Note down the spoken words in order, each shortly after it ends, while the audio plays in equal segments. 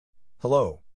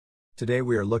Hello. Today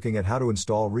we are looking at how to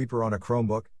install Reaper on a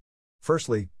Chromebook.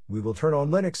 Firstly, we will turn on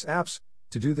Linux apps.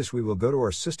 To do this, we will go to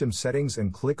our system settings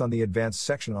and click on the advanced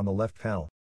section on the left panel.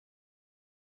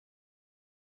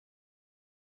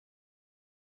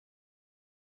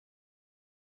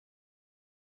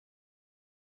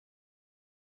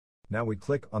 Now we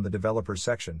click on the developer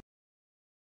section.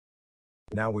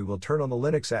 Now we will turn on the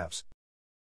Linux apps.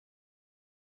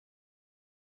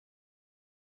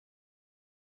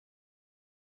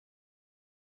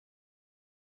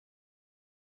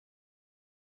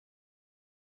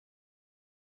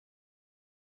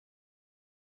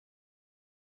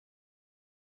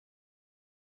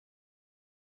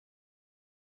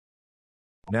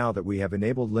 Now that we have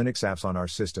enabled Linux apps on our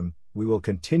system, we will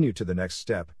continue to the next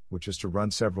step, which is to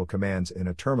run several commands in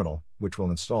a terminal, which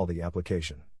will install the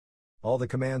application. All the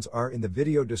commands are in the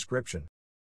video description.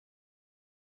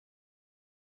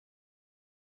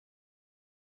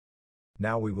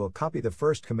 Now we will copy the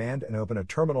first command and open a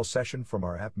terminal session from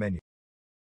our app menu.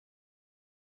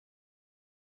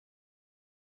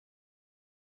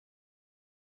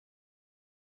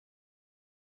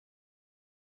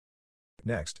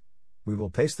 Next, we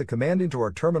will paste the command into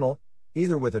our terminal,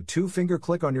 either with a two-finger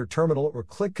click on your terminal or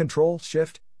click Ctrl,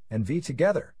 Shift, and V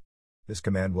together. This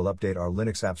command will update our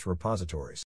Linux apps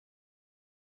repositories.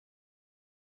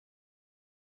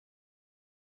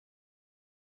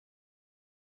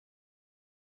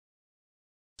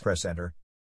 Press Enter.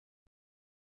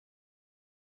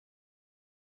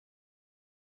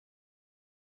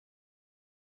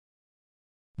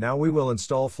 Now we will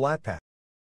install Flatpak.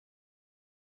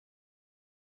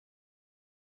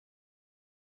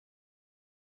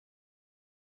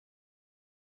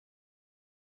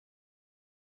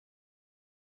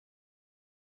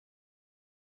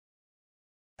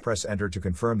 Press Enter to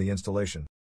confirm the installation.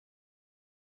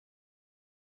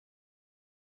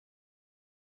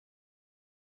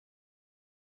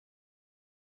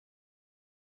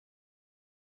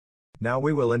 Now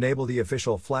we will enable the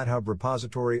official FlatHub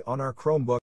repository on our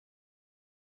Chromebook.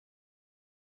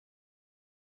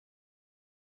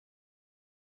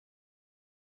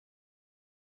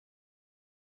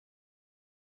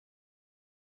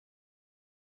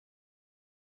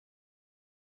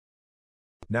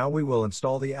 Now we will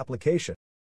install the application.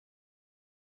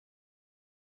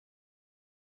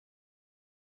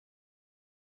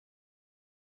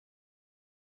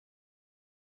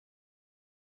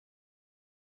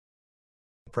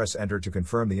 Press Enter to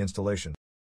confirm the installation.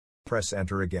 Press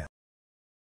Enter again.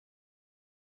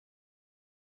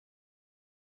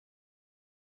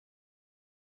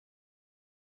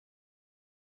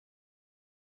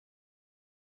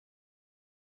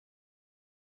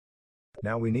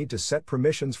 Now we need to set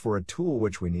permissions for a tool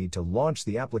which we need to launch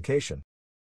the application.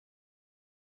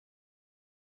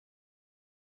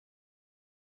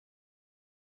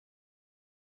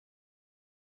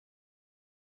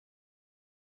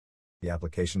 The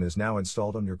application is now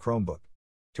installed on your Chromebook.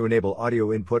 To enable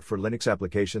audio input for Linux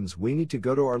applications, we need to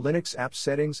go to our Linux app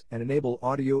settings and enable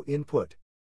audio input.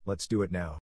 Let's do it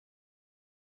now.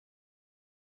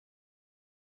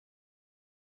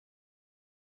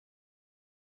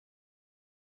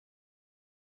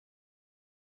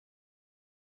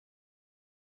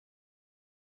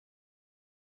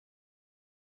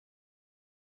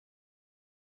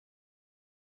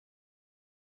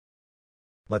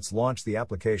 Let's launch the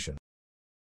application.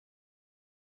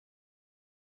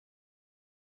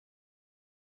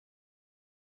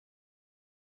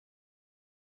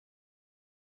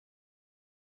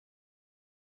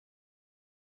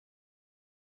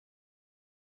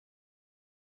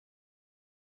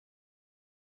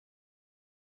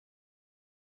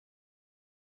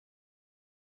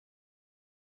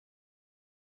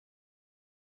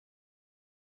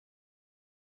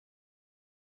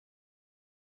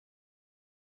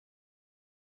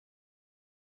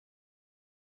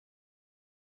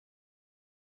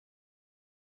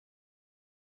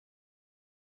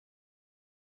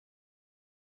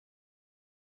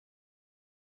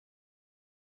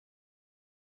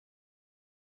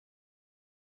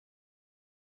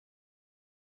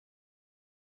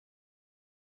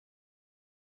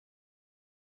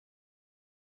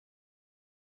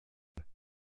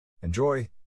 Enjoy!